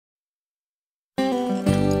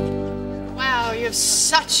you have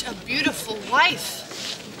such a beautiful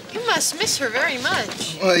wife. You must miss her very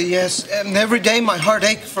much. Yes, and every day my heart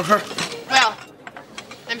aches for her. Well,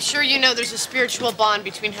 I'm sure you know there's a spiritual bond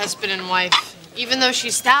between husband and wife. Even though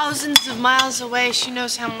she's thousands of miles away, she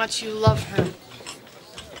knows how much you love her.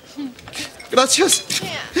 Gracias.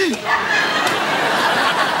 Yeah.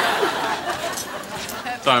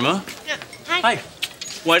 Dharma? Yeah. Hi. Hi.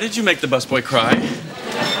 Why did you make the busboy cry?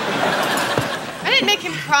 I didn't make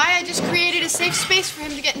him cry. I just created a safe space for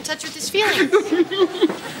him to get in touch with his feelings.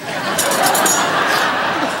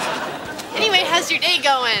 Anyway, how's your day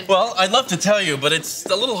going? Well, I'd love to tell you, but it's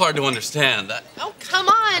a little hard to understand. Oh, come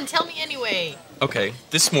on. Tell me anyway. Okay,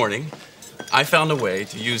 this morning, I found a way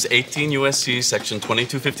to use 18 U.S.C. Section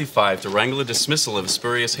 2255 to wrangle a dismissal of a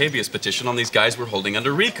spurious habeas petition on these guys we're holding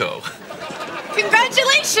under RICO.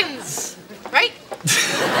 Congratulations! Right?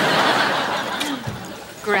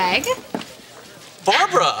 Greg?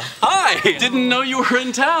 Barbara! Hi! Didn't know you were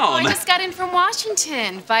in town. I just got in from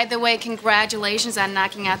Washington. By the way, congratulations on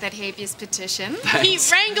knocking out that habeas petition. Thanks.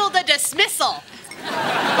 He wrangled a dismissal.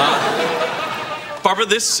 Barbara,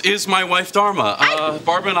 this is my wife, Dharma.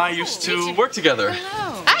 Barbara and I used to work together.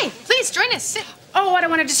 Hello. Hi, please join us. Sit. Oh, I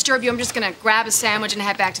don't want to disturb you. I'm just going to grab a sandwich and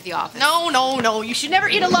head back to the office. No. You should never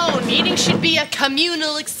eat alone. Eating should be a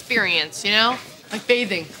communal experience, you know? Like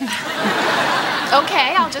bathing.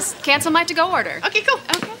 Okay, I'll just cancel my to-go order. Okay, cool.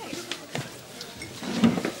 Okay.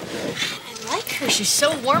 I like her. She's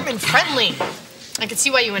so warm and friendly. I can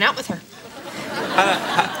see why you went out with her.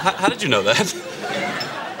 How did you know that?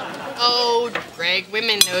 Oh, Greg,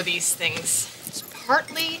 women know these things. It's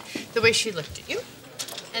partly the way she looked at you,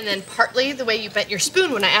 and then partly the way you bent your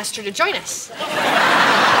spoon when I asked her to join us.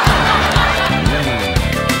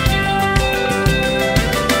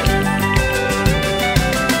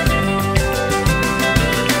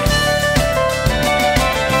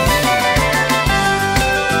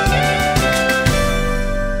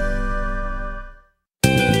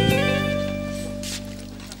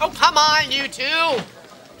 Oh, come on, you two.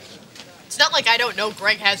 It's not like I don't know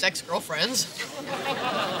Greg has ex-girlfriends.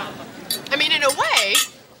 I mean, in a way,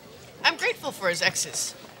 I'm grateful for his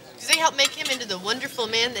exes, because they helped make him into the wonderful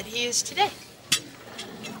man that he is today.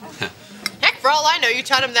 Heck, for all I know, you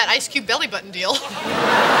taught him that Ice Cube belly button deal.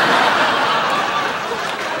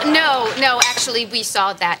 No, actually, we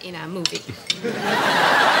saw that in a movie.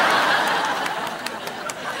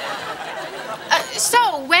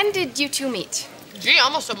 So, when did you two meet? Gee,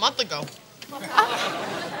 almost a month ago. Oh.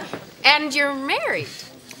 And you're married?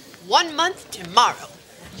 1 month tomorrow.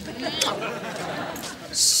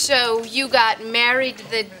 So you got married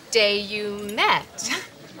the day you met?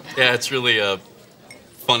 Yeah, it's really a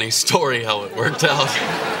funny story how it worked out.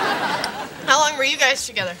 How long were you guys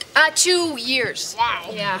together? 2 years. Wow.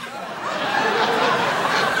 Yeah.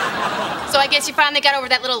 So I guess you finally got over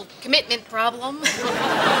that little commitment problem.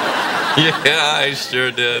 Yeah, I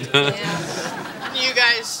sure did. Yeah. You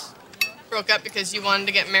guys broke up because you wanted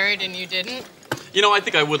to get married and you didn't? You know, I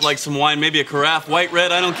think I would like some wine, maybe a carafe, white,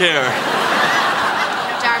 red, I don't care.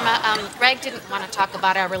 Dharma, Greg didn't want to talk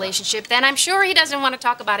about our relationship then. I'm sure he doesn't want to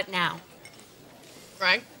talk about it now.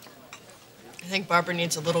 Greg, I think Barbara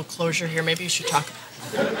needs a little closure here. Maybe you should talk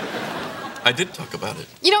about it. I did talk about it.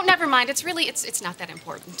 You know, never mind. It's not that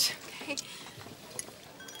important. Okay?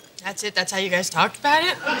 That's it? That's how you guys talked about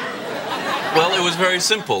it? Well, it was very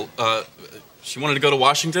simple. She wanted to go to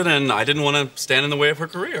Washington, and I didn't want to stand in the way of her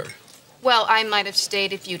career. Well, I might have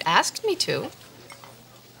stayed if you'd asked me to.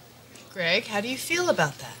 Greg, how do you feel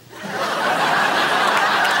about that?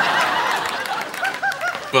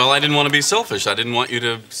 Well, I didn't want to be selfish. I didn't want you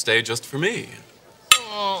to stay just for me.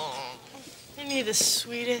 Oh, isn't he the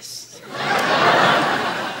sweetest?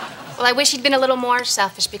 Well, I wish he'd been a little more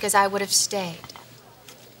selfish because I would have stayed.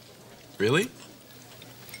 Really?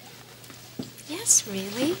 Yes,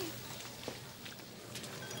 really.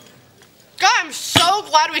 God, I'm so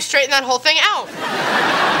glad we straightened that whole thing out.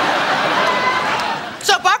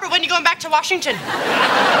 So, Barbara, when are you going back to Washington?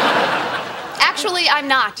 Actually, I'm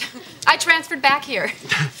not. I transferred back here.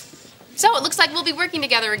 So it looks like we'll be working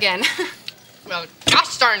together again. Well,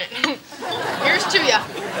 gosh darn it. Here's to ya.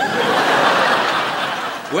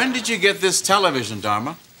 When did you get this television,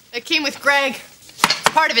 Dharma? It came with Greg. It's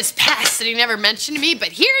part of his past that he never mentioned to me,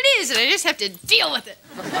 but here it is, and I just have to deal with it.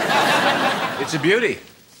 It's a beauty.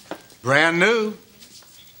 Brand new.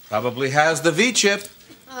 Probably has the V-chip.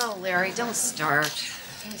 Oh, Larry, don't start.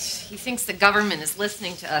 He thinks the government is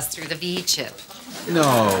listening to us through the V-chip.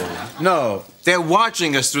 No. They're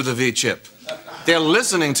watching us through the V-chip. They're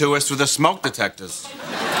listening to us through the smoke detectors.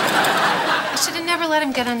 I should have never let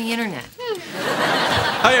him get on the internet.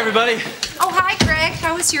 Hi, everybody. Oh, hi, Greg. Greg,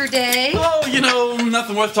 how was your day? Oh, you know,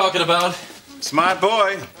 nothing worth talking about. Smart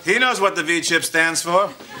boy. He knows what the V-chip stands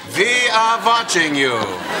for. We are watching you.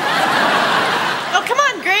 Oh, come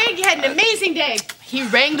on, Greg. You had an amazing day. He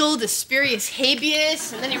wrangled a spurious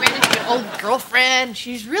habeas, and then he ran into an old girlfriend.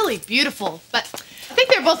 She's really beautiful. But I think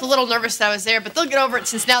they're both a little nervous that I was there, but they'll get over it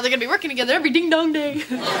since now they're going to be working together every ding-dong day.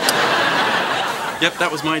 Yep, that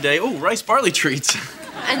was my day. Oh, rice barley treats.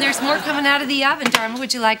 And there's more coming out of the oven. Dharma,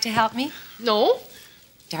 would you like to help me? No?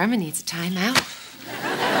 Dharma needs a timeout.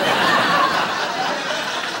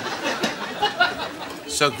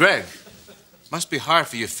 So, Greg, must be hard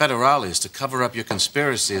for you federales to cover up your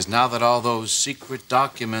conspiracies now that all those secret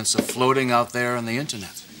documents are floating out there on the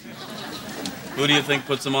internet. Who do you think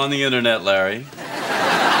puts them on the internet, Larry?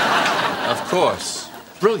 Of course.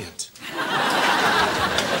 Brilliant.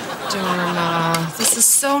 Dharma, this is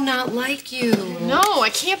so not like you. No, I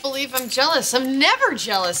can't believe I'm jealous. I'm never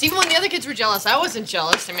jealous. Even when the other kids were jealous, I wasn't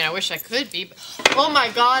jealous. I mean, I wish I could be, but oh my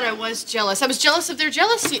God, I was jealous. I was jealous of their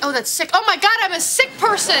jealousy. Oh, that's sick. Oh my God, I'm a sick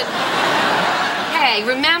person. Hey,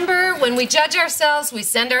 remember, when we judge ourselves, we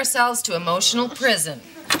send ourselves to emotional prison.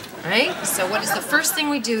 Right? So what is the first thing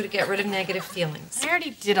we do to get rid of negative feelings? I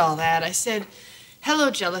already did all that. I said,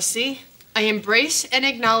 hello, jealousy. I embrace and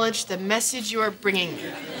acknowledge the message you are bringing me.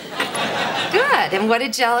 Good. And what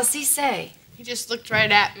did jealousy say? He just looked right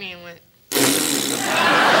at me and went,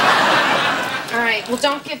 All right, well,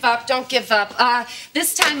 don't give up. Don't give up.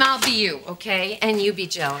 This time I'll be you, okay? And you be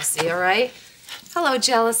jealousy, all right? Hello,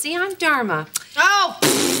 jealousy. I'm Dharma. oh,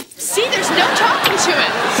 see, there's no talking to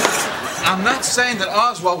it. I'm not saying that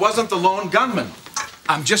Oswald wasn't the lone gunman.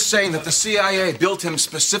 I'm just saying that the CIA built him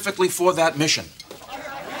specifically for that mission.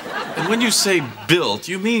 And when you say built,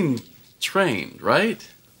 you mean trained, right?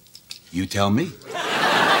 You tell me. It's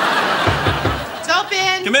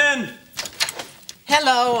open. Come in.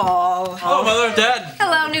 Hello, all. Oh, Mother, Dad.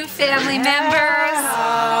 Hello, new family members.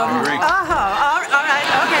 All right,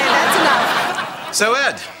 okay, that's enough. So,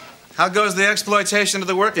 Ed, how goes the exploitation of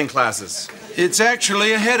the working classes? It's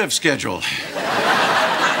actually ahead of schedule.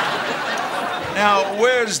 Now,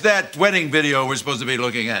 where's that wedding video we're supposed to be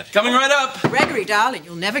looking at? Coming right up. Gregory, darling,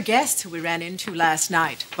 you'll never guess who we ran into last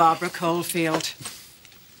night. Barbara Caulfield.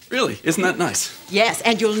 Really? Isn't that nice? Yes,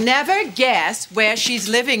 and you'll never guess where she's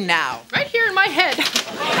living now. Right here in my head.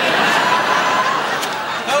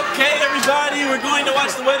 Okay, everybody, we're going to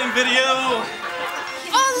watch the wedding video.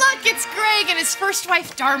 Oh, look, it's Greg and his first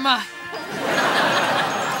wife, Dharma.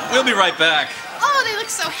 We'll be right back. Oh, they look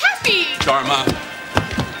so happy. Dharma.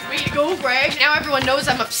 Way to go, Greg. Now everyone knows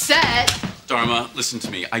I'm upset. Dharma, listen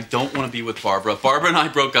to me. I don't want to be with Barbara. Barbara and I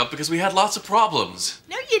broke up because we had lots of problems.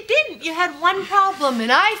 No, you didn't. You had one problem,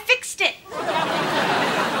 and I fixed it.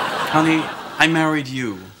 Honey, I married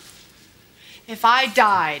you. If I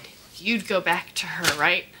died, you'd go back to her,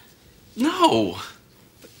 right? No.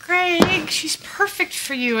 Greg, she's perfect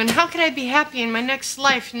for you, and how could I be happy in my next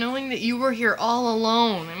life knowing that you were here all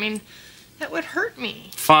alone? I mean, that would hurt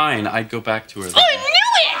me. Fine, I'd go back to her then. I knew it!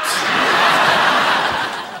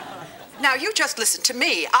 Now, you just listen to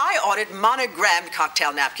me. I ordered monogrammed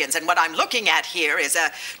cocktail napkins, and what I'm looking at here is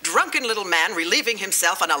a drunken little man relieving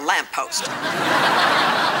himself on a lamppost.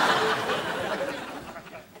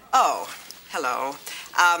 Oh, hello.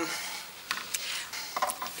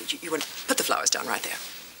 You want to put the flowers down right there.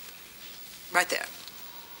 Right there.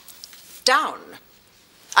 Down.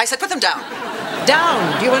 I said put them down.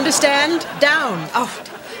 Down, do you understand? Down. Oh,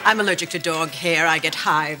 I'm allergic to dog hair. I get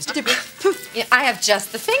hives. Yeah, I have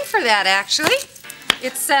just the thing for that, actually.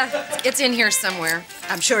 It's in here somewhere.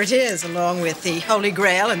 I'm sure it is, along with the Holy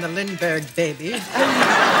Grail and the Lindbergh baby. Greg,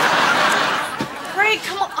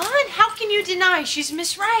 come on. How can you deny she's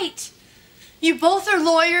Miss Right? You both are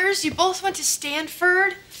lawyers. You both went to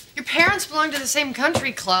Stanford. Your parents belong to the same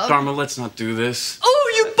country club. Dharma, let's not do this.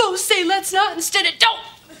 Oh, you both say let's not instead of don't.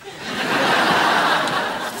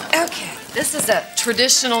 Okay, this is a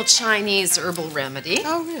traditional Chinese herbal remedy.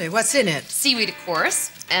 Oh, really? What's in it? Seaweed, of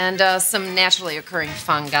course, and some naturally occurring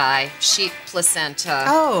fungi, sheep placenta.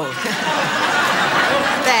 Oh.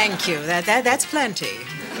 Thank you. That's plenty.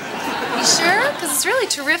 You sure? Because it's really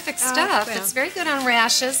terrific stuff. well. It's very good on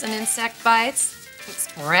rashes and insect bites. It's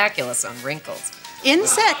miraculous on wrinkles.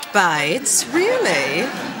 Insect bites? Really?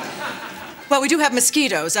 Well, we do have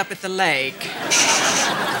mosquitoes up at the lake.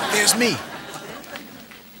 There's me.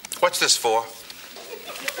 What's this for?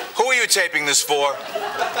 Who are you taping this for?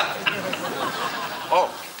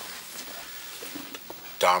 Oh.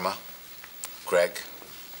 Dharma, Greg,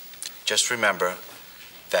 just remember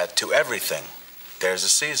that to everything, there's a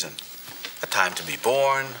season. A time to be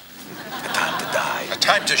born, a time to die. A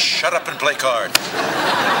time to shut up and play cards.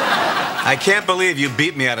 I can't believe you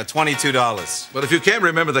beat me out of $22. But if you can't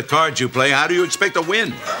remember the cards you play, how do you expect to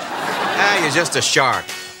win? Ah, you're just a shark.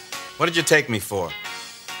 What did you take me for?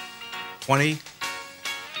 $20?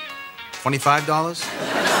 $25?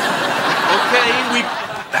 Okay, we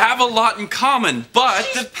have a lot in common, but...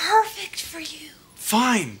 She's perfect for you.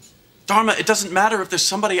 Fine. Dharma, it doesn't matter if there's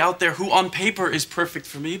somebody out there who on paper is perfect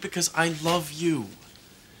for me because I love you.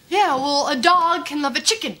 Yeah, well, a dog can love a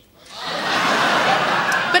chicken.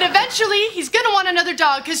 But eventually, he's gonna want another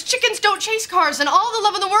dog because chickens don't chase cars and all the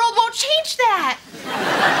love in the world won't change that.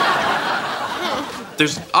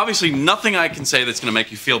 There's obviously nothing I can say that's gonna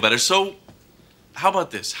make you feel better, so how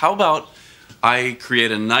about this? How about I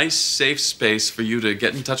create a nice, safe space for you to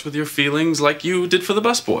get in touch with your feelings like you did for the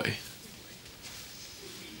busboy?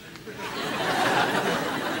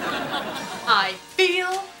 I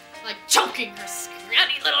feel like choking her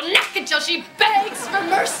scrawny little neck until she begs for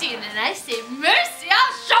mercy, and then I say, mercy,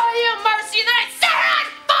 I'll show you mercy, and then I set her on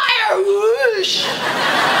fire, whoosh!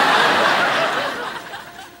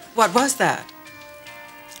 What was that?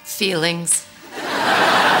 Feelings.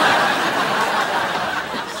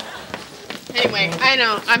 Anyway, I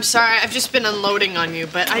know, I'm sorry, I've just been unloading on you,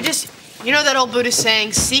 but you know that old Buddhist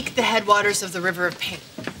saying, seek the headwaters of the river of pain,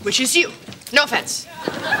 which is you. No offense.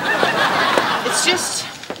 It's just,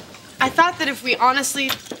 I thought that if we honestly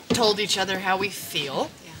told each other how we feel,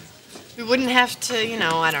 we wouldn't have to,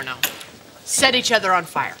 I don't know, set each other on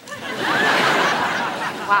fire.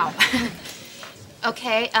 Wow.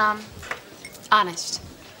 Okay, honest.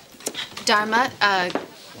 Dharma,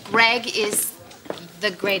 Greg is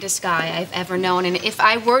the greatest guy I've ever known, and if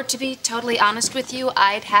I were to be totally honest with you,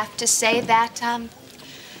 I'd have to say that,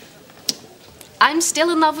 I'm still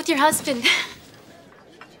in love with your husband.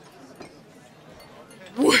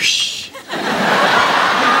 Whoosh!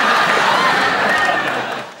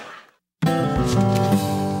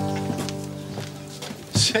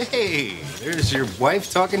 Say, there's your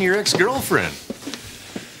wife talking to your ex-girlfriend.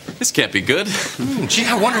 This can't be good. Gee,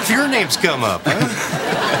 I wonder if your name's come up, huh?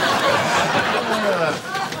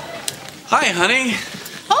 Hi, honey.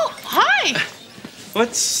 Oh, hi!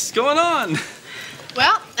 What's going on?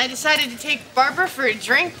 Well, I decided to take Barbara for a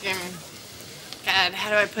drink, and God, how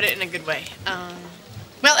do I put it in a good way?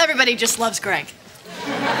 Well, everybody just loves Greg.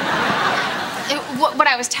 What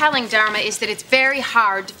I was telling Dharma is that it's very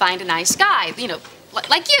hard to find a nice guy,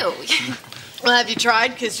 like you. Well, have you tried?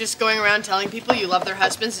 Because just going around telling people you love their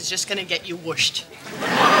husbands is just going to get you whooshed.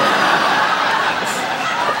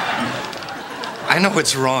 I know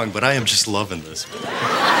it's wrong, but I am just loving this.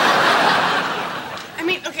 I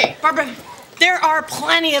mean, okay, Barbara, there are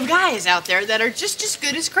plenty of guys out there that are just as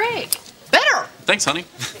good as Greg. Better. Thanks, honey.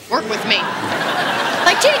 Work with me.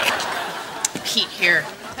 Like Jake. Pete here.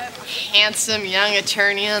 Handsome young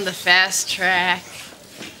attorney on the fast track.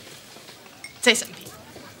 Say something, Pete.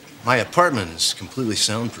 My apartment is completely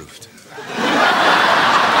soundproofed.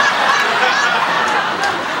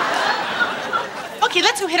 Okay,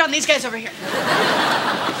 let's go hit on these guys over here.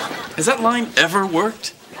 Has that line ever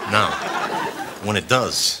worked? No. When it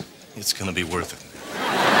does, it's gonna be worth it.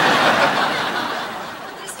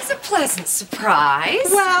 This is a pleasant surprise.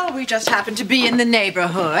 Well, we just happened to be in the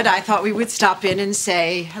neighborhood. I thought we would stop in and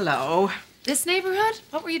say hello. This neighborhood?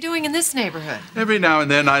 What were you doing in this neighborhood? Every now and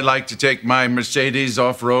then I like to take my Mercedes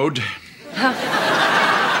off-road.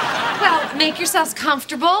 Well, make yourselves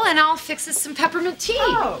comfortable, and I'll fix us some peppermint tea.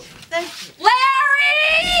 Oh, thank you.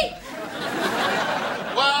 Larry!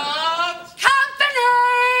 What?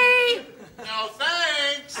 Company! No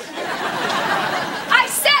thanks. I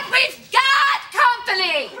said we've got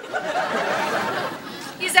company!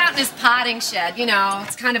 He's out in his potting shed,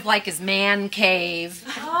 it's kind of like his man cave.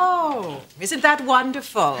 Oh, isn't that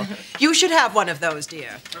wonderful? You should have one of those,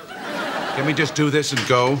 dear. Can we just do this and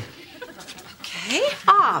go? Okay.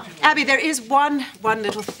 Abby, there is one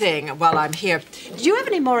little thing while I'm here. Do you have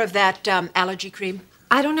any more of that allergy cream?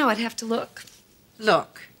 I don't know. I'd have to look.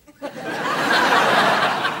 Look.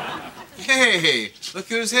 Hey, look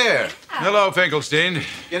who's here. Hello, Finkelstein.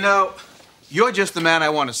 You're just the man I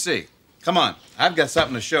want to see. Come on, I've got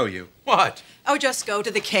something to show you. What? Oh, just go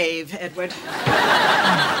to the cave, Edward.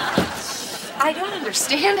 I don't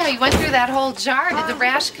understand how you went through that whole jar. Did the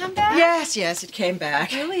rash come back? Yes, it came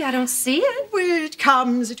back. Really? I don't see it. Well, it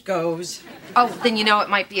comes, it goes. Oh, then it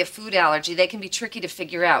might be a food allergy. They can be tricky to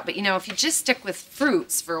figure out. But if you just stick with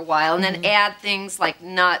fruits for a while and then add things like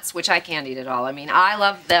nuts, which I can't eat at all. I mean, I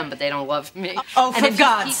love them, but they don't love me. Oh, and for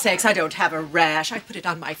God's sakes, I don't have a rash. I put it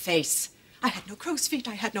on my face. I had no crow's feet,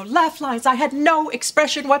 I had no laugh lines, I had no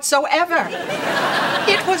expression whatsoever.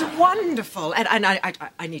 It was wonderful, and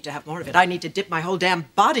I need to have more of it. I need to dip my whole damn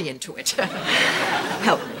body into it.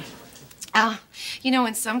 Help me. You know,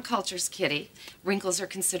 in some cultures, Kitty, wrinkles are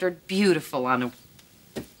considered beautiful on a...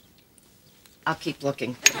 I'll keep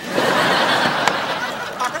looking.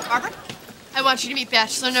 Barbara, I want you to meet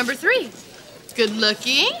bachelor number 3. Good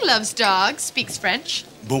looking, loves dogs, speaks French.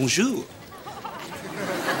 Bonjour.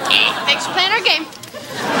 Thanks for playing our game.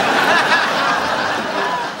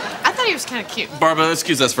 I thought he was kind of cute. Barbara,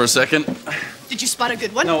 excuse us for a second. Did you spot a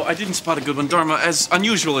good one? No, I didn't spot a good one. Dharma, as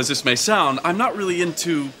unusual as this may sound, I'm not really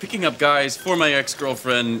into picking up guys for my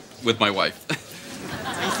ex-girlfriend with my wife.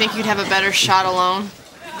 You think you'd have a better shot alone?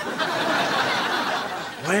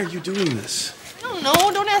 Why are you doing this? I don't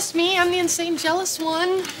know. Don't ask me. I'm the insane jealous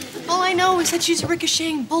one. All I know is that she's a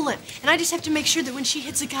ricocheting bullet, and I just have to make sure that when she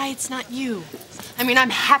hits a guy, it's not you. I mean,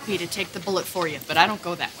 I'm happy to take the bullet for you, but I don't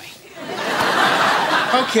go that way.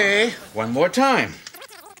 Okay, one more time.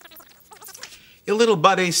 Your little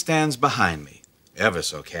buddy stands behind me, ever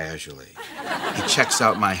so casually. He checks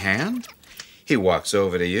out my hand. He walks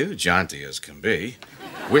over to you, jaunty as can be,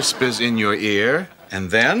 whispers in your ear,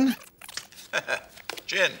 and then...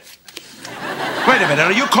 Gin. Wait a minute,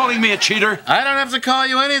 are you calling me a cheater? I don't have to call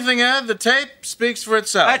you anything, Ed. The tape speaks for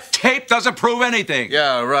itself. That tape doesn't prove anything.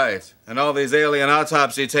 Yeah, right. And all these alien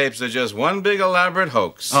autopsy tapes are just one big elaborate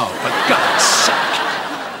hoax. Oh, for God's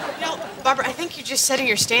sake. You know, Barbara, I think you're just setting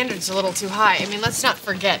your standards a little too high. I mean, let's not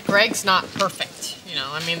forget, Greg's not perfect. You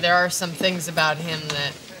know, I mean, there are some things about him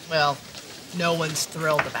that, well, no one's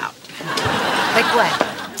thrilled about. Like what?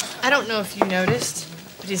 I don't know if you noticed,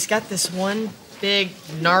 but he's got this one big,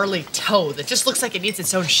 gnarly toe that just looks like it needs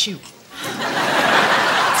its own shoe.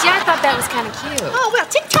 See, I thought that was kind of cute. Oh, well,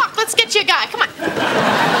 tick-tock, let's get you a guy. Come on.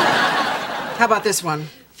 How about this one?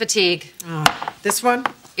 Fatigue. Oh, this one?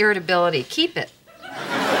 Irritability. Keep it.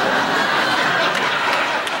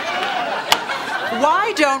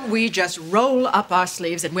 Why don't we just roll up our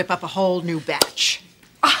sleeves and whip up a whole new batch?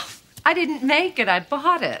 Oh, I didn't make it. I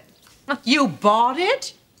bought it. You bought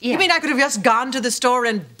it? Yeah. You mean I could have just gone to the store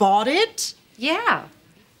and bought it? Yeah.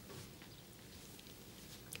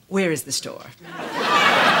 Where is the store?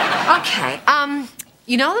 Okay.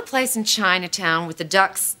 You know the place in Chinatown with the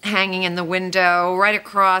ducks hanging in the window, right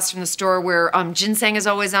across from the store where ginseng is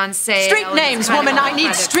always on sale? Street names, woman. I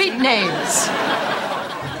need street names.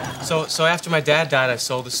 So after my dad died, I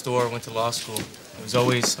sold the store, went to law school. It was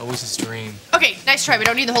always his dream. Okay, nice try. We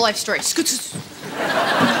don't need the whole life story. Scoot.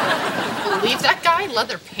 Believe that guy?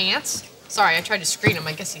 Leather pants? Sorry, I tried to screen him.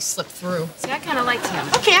 I guess he slipped through. See, I kind of liked him.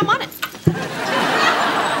 Okay, I'm on it.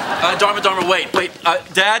 Dharma, wait.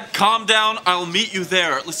 Dad, calm down. I'll meet you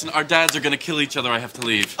there. Listen, our dads are gonna kill each other. I have to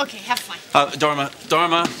leave. Okay, have fun. Dharma,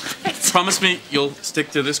 promise me you'll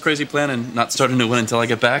stick to this crazy plan and not start a new one until I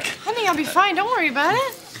get back? Honey, I'll be fine. Don't worry about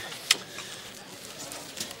it.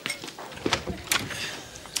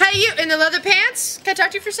 Hey, you in the leather pants? Can I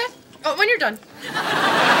talk to you for a sec? Oh, when you're done.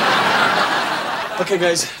 Okay,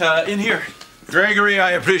 guys, in here. Gregory,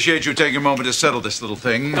 I appreciate you taking a moment to settle this little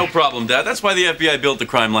thing. No problem, Dad. That's why the FBI built the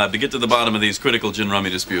crime lab, to get to the bottom of these critical gin rummy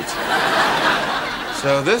disputes.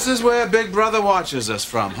 So this is where Big Brother watches us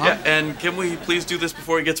from, huh? Yeah, and can we please do this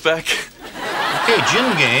before he gets back? Okay,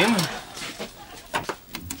 gin game.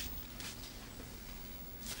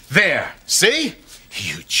 There. See?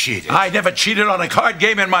 You cheated. I never cheated on a card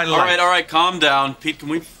game in my life. All right, calm down. Pete, can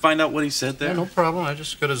we find out what he said there? Yeah, no problem. I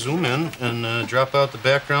just got to zoom in and drop out the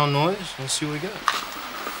background noise and see what we got.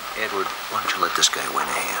 Edward, why don't you let this guy win a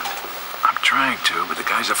hand? I'm trying to, but the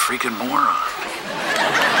guy's a freaking moron.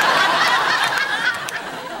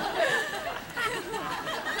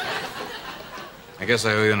 I guess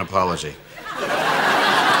I owe you an apology.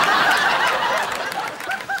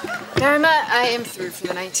 Dharma, I am through for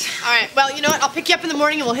the night. All right, well, you know what? I'll pick you up in the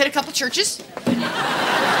morning and we'll hit a couple churches.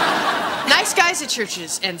 Nice guys at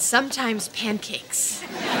churches and sometimes pancakes.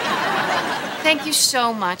 Thank you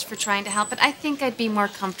so much for trying to help, but I think I'd be more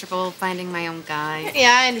comfortable finding my own guy.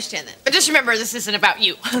 Yeah, I understand that. But just remember, this isn't about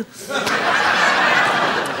you.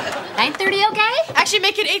 9:30, okay? Actually,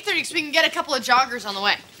 make it 8:30 so we can get a couple of joggers on the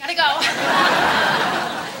way. Gotta go.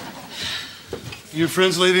 Your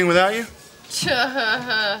friend's leaving without you?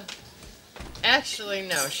 Actually,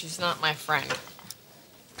 no, she's not my friend.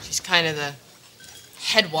 She's kind of the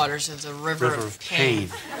headwaters of the river of pain.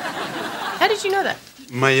 How did you know that?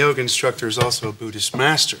 My yoga instructor is also a Buddhist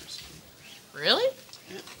master. Really?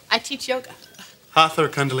 Yeah. I teach yoga. Hatha or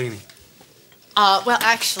Kundalini? Well,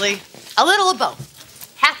 actually, a little of both.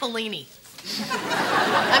 Hathalini.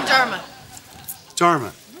 I'm Dharma.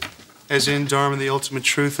 Dharma. As in Dharma, the ultimate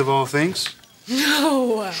truth of all things?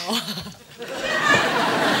 Oh, wow.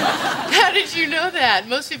 How did you know that?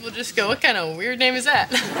 Most people just go, what kind of weird name is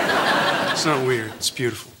that? It's not weird. It's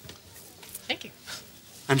beautiful. Thank you.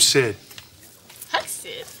 I'm Sid.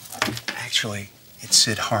 Actually, it's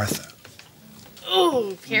Siddhartha.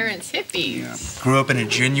 Ooh, parents hippies. Grew up in a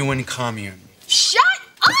genuine commune. Shut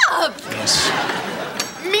up! Yes.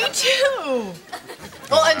 Me too.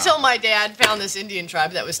 Well, until my dad found this Indian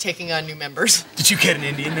tribe that was taking on new members. Did you get an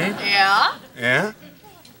Indian name? Yeah? Yeah?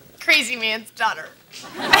 Crazy man's daughter.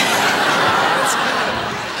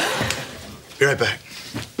 Be right back.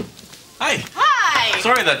 Hi. Hi.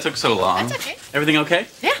 Sorry that took so long. That's okay. Everything okay?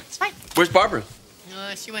 Yeah, it's fine. Where's Barbara?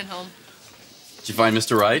 She went home. Did you find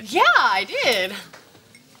Mr. Right? Yeah, I did.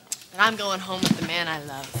 But I'm going home with the man I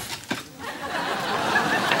love.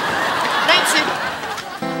 Night, Sid.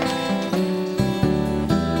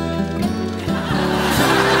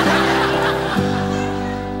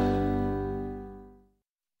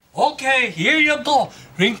 Okay, here you go.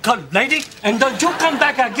 Reincarnated, and then you come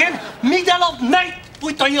back again, middle of night,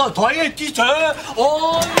 with your toilet teacher.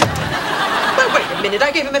 Oh. Well, wait a minute. I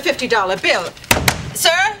gave him a $50 bill.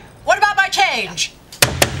 Sir, what about my change?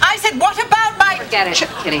 I said, what about my... Forget it,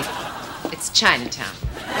 Kitty. It's Chinatown.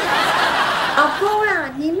 阿公啊，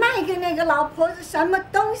你卖给那个老婆子什么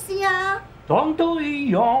东西啊？当都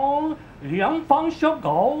一样，两方小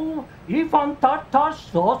狗，一方踏踏实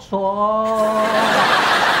实。